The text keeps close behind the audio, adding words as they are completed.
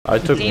I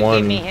took Dave one.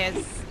 gave me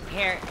his.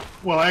 Here.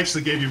 Well, I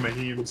actually gave you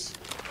Mahim's.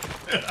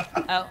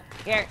 Oh,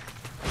 here.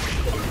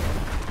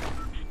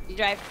 You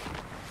drive.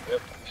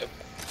 Yep.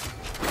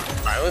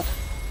 Island?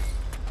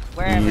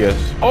 Wherever.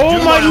 Yes. Oh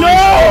Do my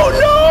my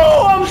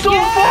no! I'm so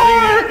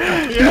far!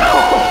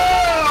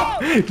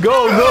 Yeah.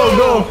 Go!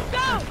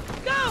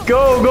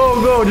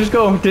 Go! Go! Just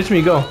go. Ditch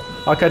me. Go.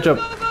 I'll catch up.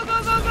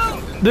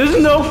 Go!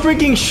 There's no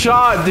freaking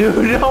shot,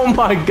 dude. Oh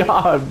my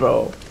god,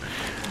 bro.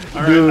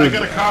 All right, Dude. I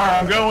got a car.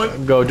 I'm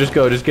going. Go. Just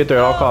go. Just get there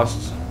at all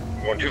costs.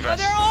 Going too Oh,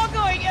 fast. they're all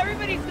going.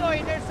 Everybody's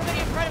going. There's somebody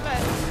in front of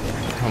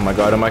us. Oh my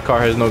god, and my car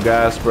has no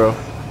gas, bro.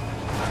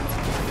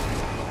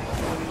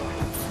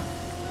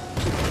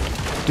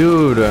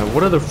 Dude,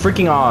 what are the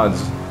freaking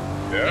odds? All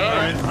Yeah.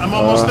 right, I'm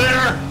almost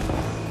there.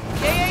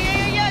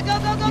 Yeah.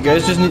 Go. You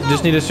guys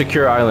just need a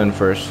secure island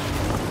first.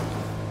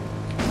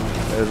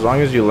 As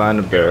long as you land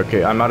up there.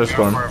 Okay, I'm out of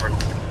storm.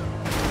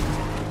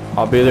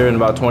 I'll be there in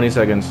about 20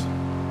 seconds.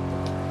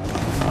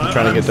 I'm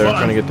trying to get there, I'm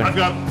trying to get there. I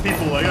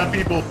got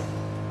people.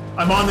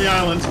 I'm on the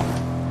island.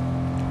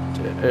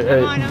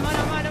 I'm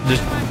on.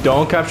 Just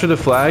don't capture the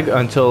flag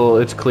until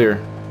it's clear.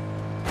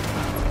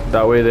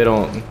 That way they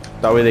don't.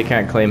 That way they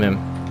can't claim him.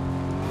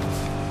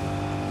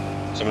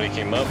 Somebody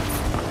came up.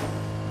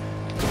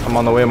 I'm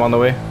on the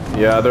way.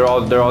 Yeah, they're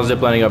all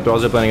ziplining up.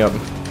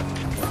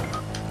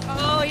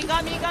 Oh, he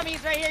got me.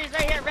 He's right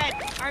here. Red.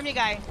 Army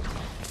guy.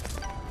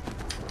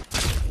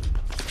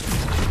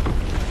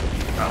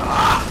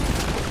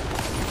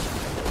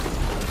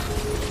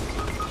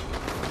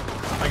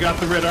 I got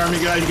the red army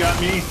guy. You got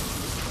me.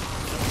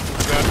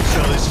 I got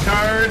Shelly's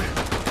card.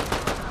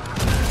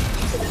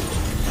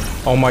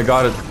 Oh my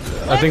god,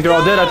 I think they're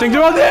all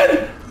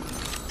dead.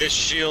 This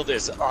shield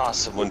is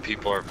awesome when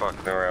people are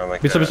fucking around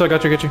like Bisa, that.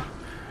 got you.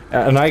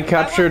 And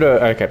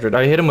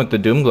I hit him with the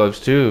Doom gloves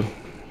too.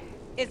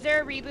 Is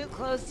there a reboot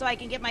close so I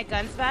can get my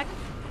guns back?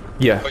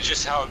 Yeah. But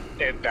just how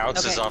it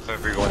bounces Okay. off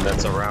everyone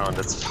that's around.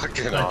 It's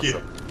fucking Thank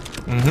you.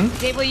 awesome.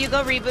 Dave, will you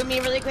go reboot me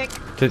really quick?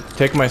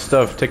 Take my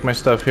stuff.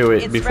 Here,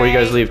 wait. It's Before you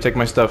guys right- leave, take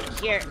my stuff.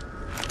 Here.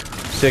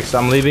 6.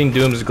 I'm leaving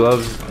Doom's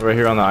gloves right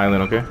here on the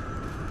island. Okay.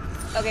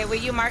 Okay, will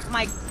you mark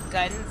my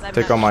guns? I'm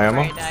Take not all my sure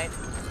ammo? where I died.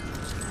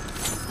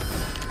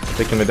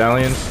 Take the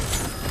medallions,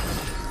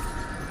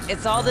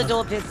 It's all the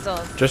dual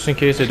pistols. just in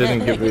case it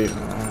doesn't give me.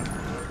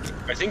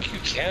 I think you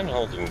can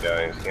hold them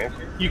down, can't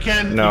you? You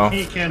can. No.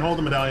 You can't hold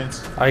the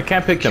medallions. I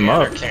can't pick them Can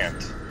up. or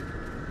can't?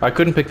 I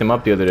couldn't pick them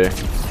up the other day.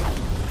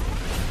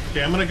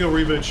 Okay, I'm gonna go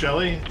reboot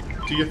Shelly.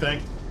 Do you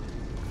think?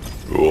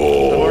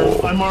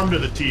 I'm armed to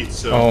the teeth,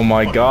 so. Oh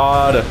my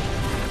god.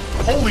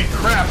 Holy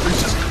crap!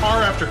 There's just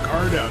car after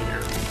car down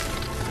here.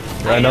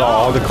 I know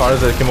all the cars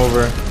that came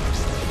over.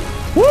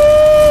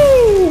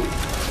 Woo!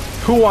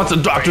 Who wants a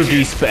Dr.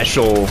 D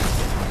special?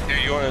 Here,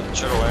 you want to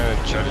try to land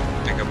and try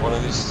to pick up one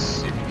of these?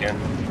 See if you can.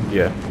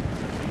 Yeah.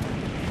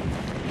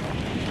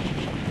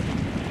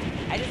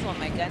 I just want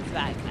my guns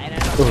back. I don't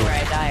know where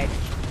I died.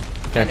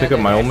 Can I pick up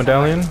my own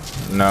medallion?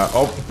 No.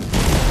 Oh.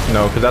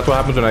 No, because that's what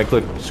happens when I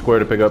click square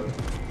to pick up.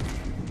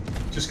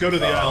 Just go to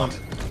the island.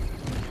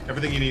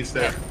 Everything you need's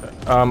there.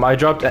 I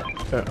dropped.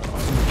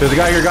 There's a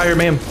guy here,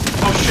 ma'am.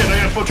 Oh shit! I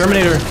got a foot.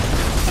 Terminator.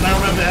 And I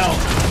don't have the health.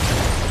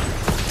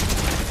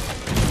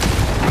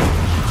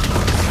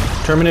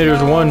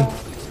 Terminator's 1.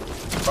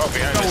 Oh,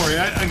 behind Don't us. worry,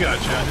 I got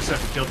you. I just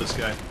have to kill this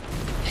guy.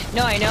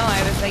 No, I know.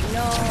 I was like,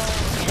 no.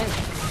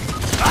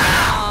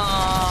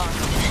 Oh,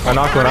 I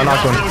knocked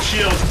one. No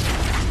shield.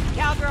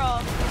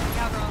 cowgirl.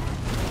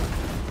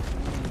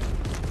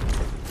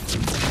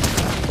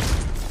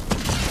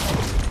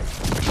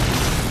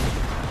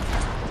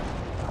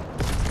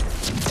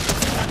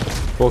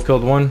 Full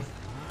killed 1.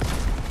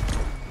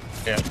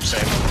 Yeah,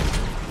 same.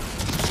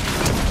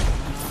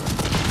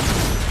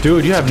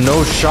 Dude, you have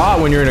no shot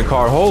when you're in a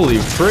car. Holy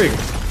frig.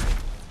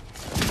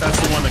 That's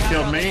the one that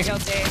killed me.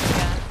 Killed Dave,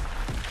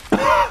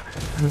 yeah.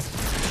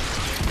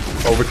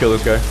 Overkill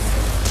this guy.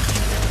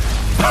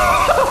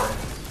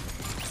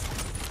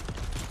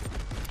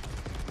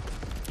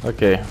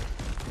 Okay.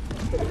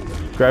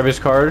 Grab his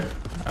card.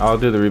 I'll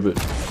do the reboot.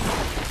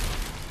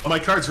 Oh, my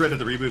card's ready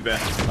to reboot back.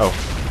 Oh.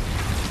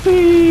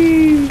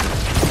 Whee!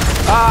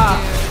 Ah!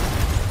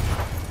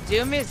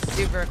 Doom is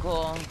super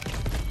cool.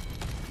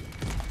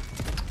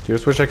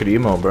 Just wish I could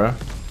emo, bro.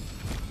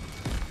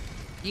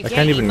 You I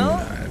can't even.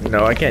 emote?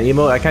 No, I can't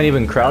emo. I can't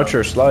even crouch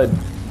or slide.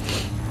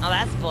 Oh,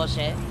 that's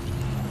bullshit.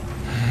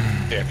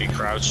 Yeah, if you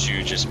crouched,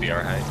 you'd just be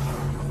our height.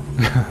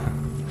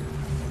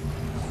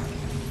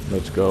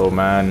 Let's go,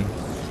 man.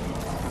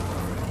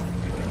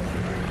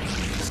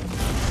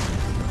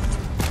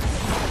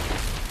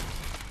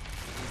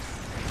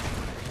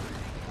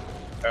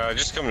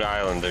 Just come to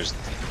island. There's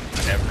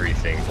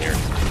everything here.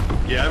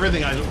 Yeah,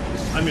 everything I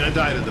mean, I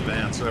died in the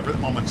van, so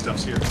all my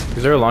stuff's here.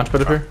 Is there a launch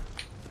pad up here?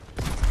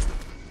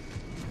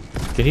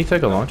 Can he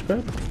take a launch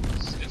pad?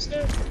 Is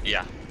there?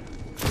 Yeah.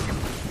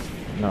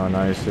 No,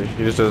 nice. He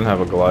just doesn't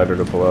have a glider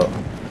to pull out.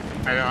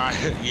 I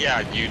know.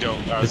 Yeah, you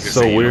don't. I was It's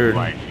gonna so say, weird.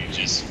 You, don't glide, you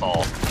just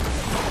fall.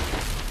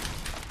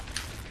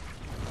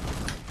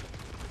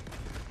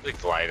 The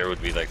glider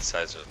would be like the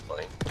size of a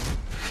plane.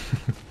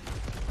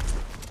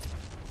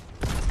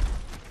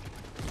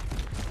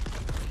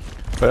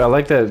 But I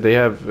like that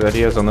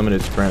he has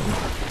unlimited sprint.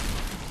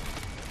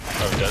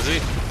 Oh, does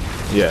he?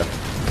 Yeah.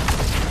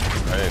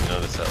 I didn't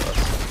notice that last.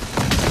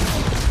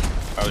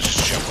 I was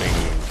just jumping,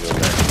 doing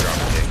that drop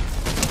kick.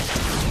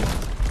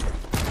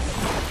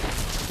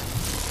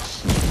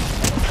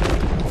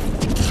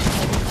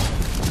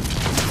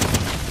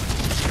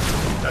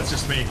 That's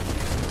just me.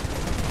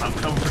 I'm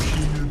coming for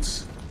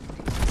shields.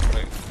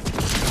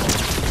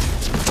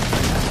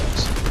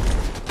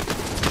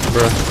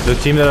 Bro, the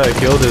team that I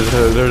killed is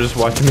they're just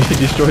watching me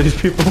destroy these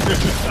people.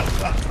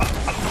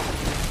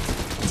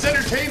 It's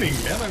entertaining,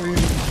 man. I mean,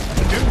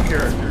 the Doom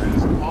character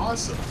is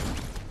awesome.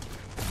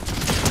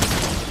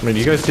 I mean, do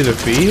you guys see the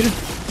feed?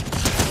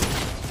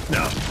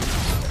 No.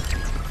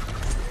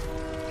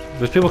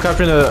 There's people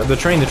capturing the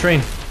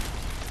train.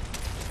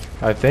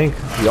 I think.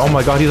 Oh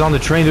my god, he's on the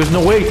train. There's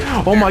no way.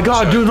 Oh my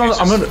god, dude,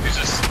 I'm gonna.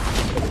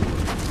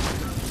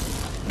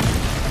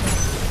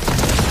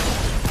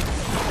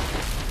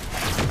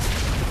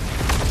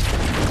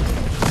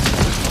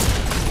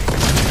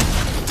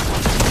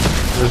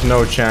 There's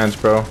no chance,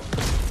 bro.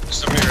 There's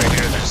somebody right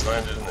here that just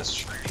landed in this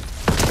tree.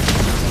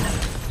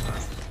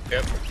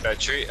 Yep, that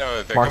tree.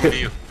 Oh, they're Mark coming it.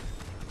 to you.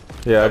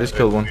 Yeah, I just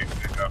killed one. Yeah,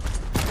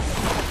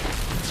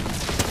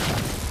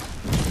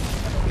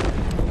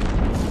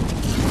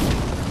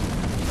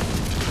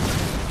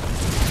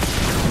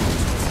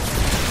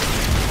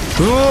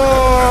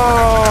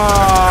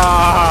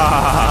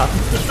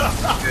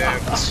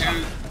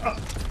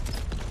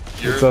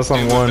 It's us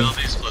on one.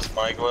 Abilities plus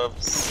my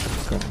gloves.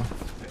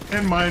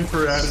 And mine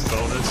for added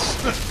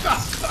bonus.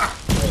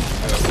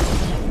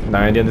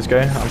 90 on this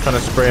guy. I'm trying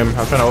to spray him.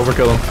 I'm trying to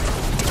overkill him.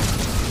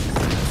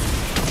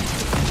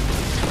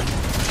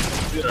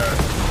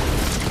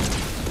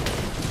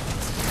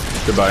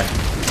 Goodbye.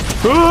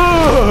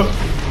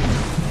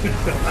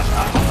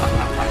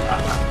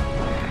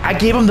 I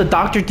gave him the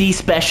Dr. D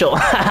special.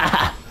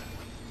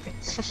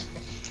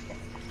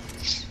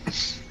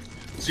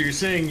 So you're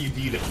saying you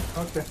beat him?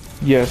 Okay.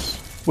 Yes,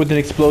 with an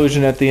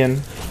explosion at the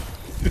end.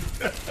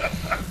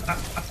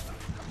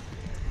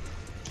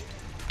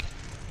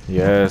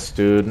 Yes,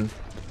 dude.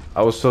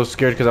 I was so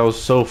scared because I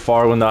was so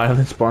far when the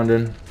island spawned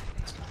in.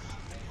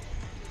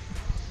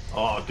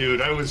 Oh,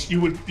 dude,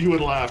 you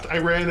would laugh. I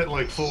ran at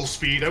like full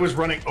speed. I was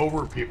running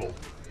over people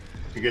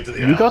to get to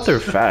the house. You got there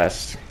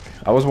fast.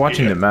 I was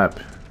watching the map.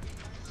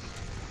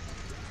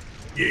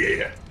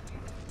 Yeah.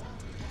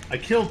 I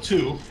killed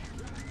 2,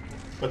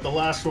 but the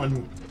last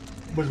one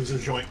was a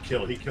joint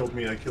kill. He killed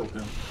me, I killed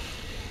him.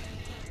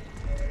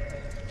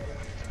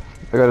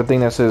 I got a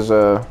thing that says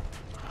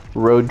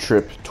road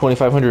trip,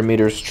 2,500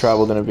 meters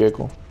traveled in a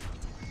vehicle.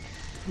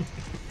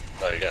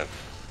 Oh yeah,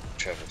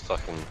 travel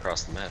fucking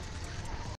across the map.